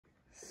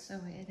So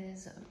it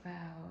is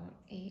about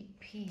 8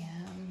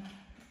 p.m.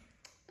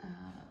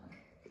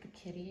 The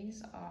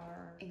kitties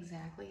are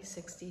exactly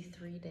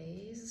 63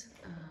 days,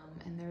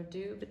 and they're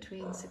due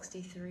between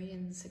 63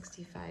 and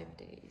 65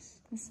 days.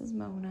 This is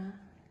Mona.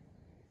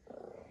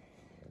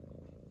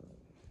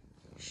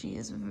 She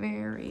is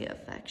very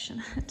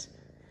affectionate.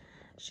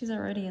 She's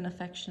already an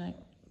affectionate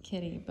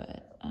kitty,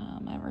 but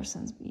ever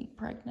since being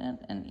pregnant,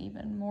 and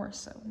even more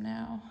so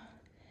now.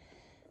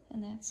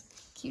 And that's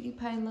Cutie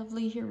Pie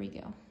Lovely. Here we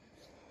go.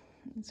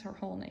 It's her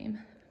whole name,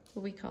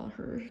 but we call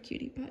her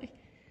Cutie Pie.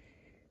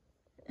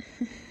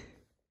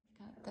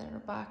 Got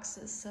their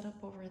boxes set up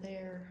over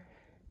there.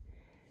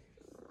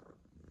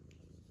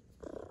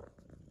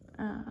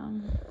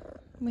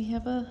 We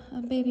have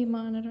a baby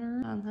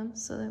monitor on them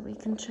so that we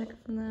can check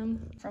on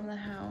them from the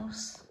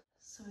house.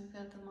 So we've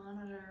got the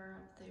monitor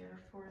up there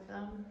for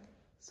them.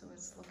 So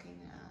it's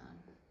looking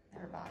at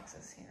their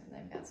boxes here.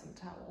 They've got some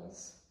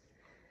towels.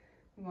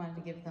 We wanted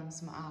to give them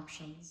some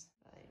options.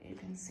 You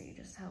can see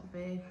just how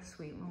big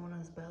sweet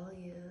Mona's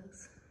belly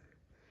is.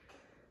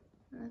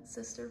 And that's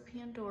Sister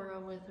Pandora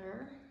with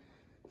her.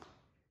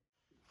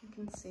 You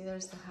can see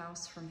there's the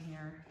house from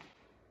here.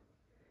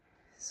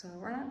 So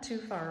we're not too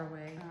far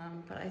away,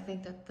 but I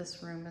think that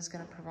this room is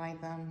gonna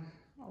provide them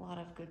a lot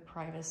of good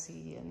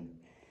privacy, and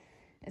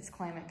it's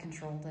climate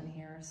controlled in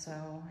here.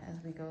 So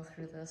as we go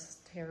through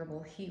this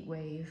terrible heat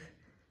wave,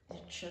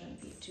 it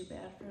shouldn't be too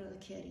bad for the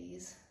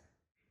kitties.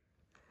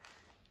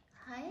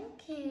 Hi,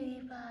 Cutie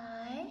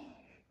Pie.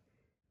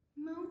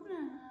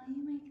 Mona,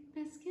 you making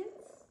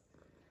biscuits?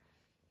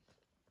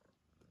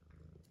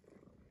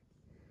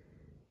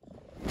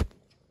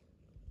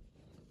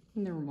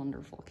 They're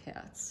wonderful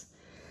cats.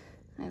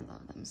 I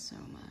love them so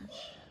much.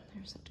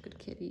 They're such good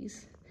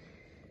kitties.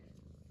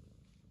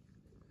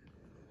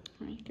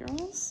 All right,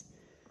 girls.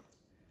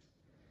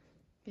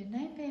 Good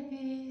night,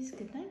 babies.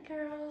 Good night,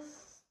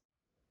 girls.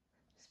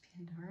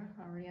 Pandora,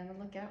 already on the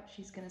lookout.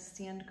 She's gonna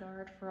stand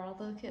guard for all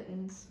the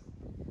kittens.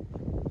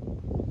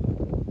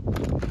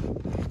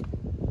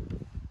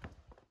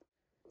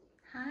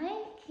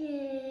 Hi,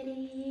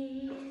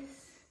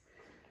 kitties.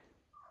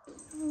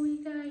 What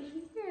we got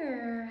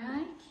here?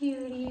 Hi,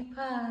 Cutie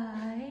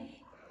Pie.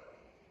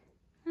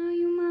 How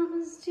you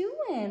mamas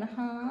doing,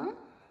 huh?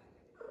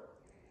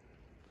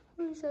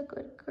 Who's a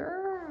good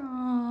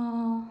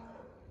girl?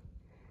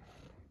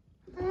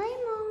 Hi,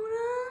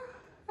 Mona.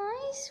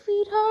 Hi,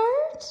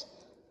 sweetheart.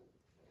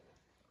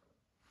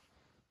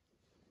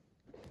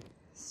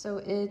 So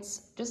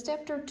it's just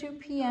after 2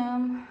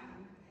 p.m.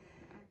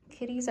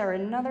 Kitties are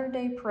another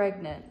day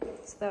pregnant.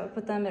 So that would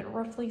put them at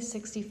roughly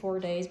 64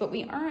 days, but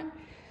we aren't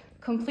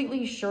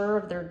completely sure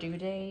of their due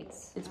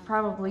dates. It's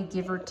probably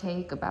give or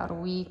take about a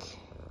week.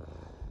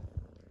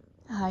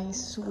 Hi,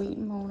 sweet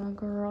Mona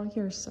girl.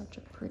 You're such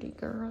a pretty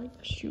girl.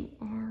 Yes, you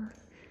are.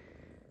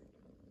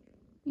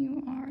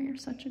 You are. You're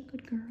such a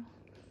good girl.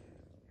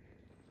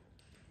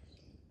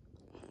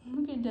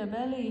 Look at the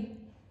belly.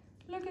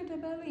 Look at the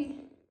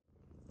belly.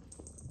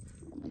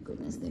 Oh my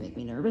goodness, they make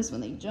me nervous when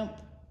they jump.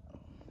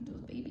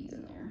 Those babies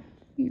in there.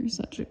 You're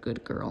such a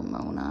good girl,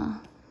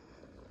 Mona.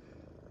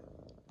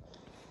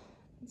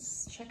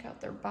 Let's check out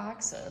their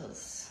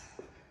boxes.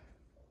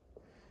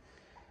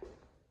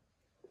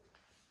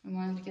 I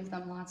wanted to give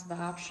them lots of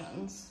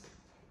options.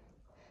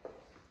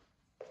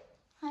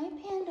 Hi,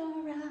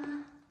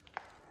 Pandora.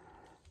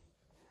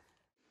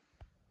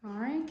 All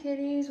right,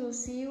 kitties, we'll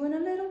see you in a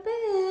little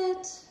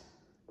bit.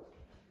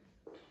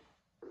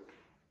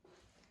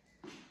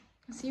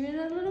 See you in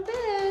a little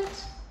bit.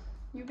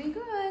 You be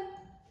good.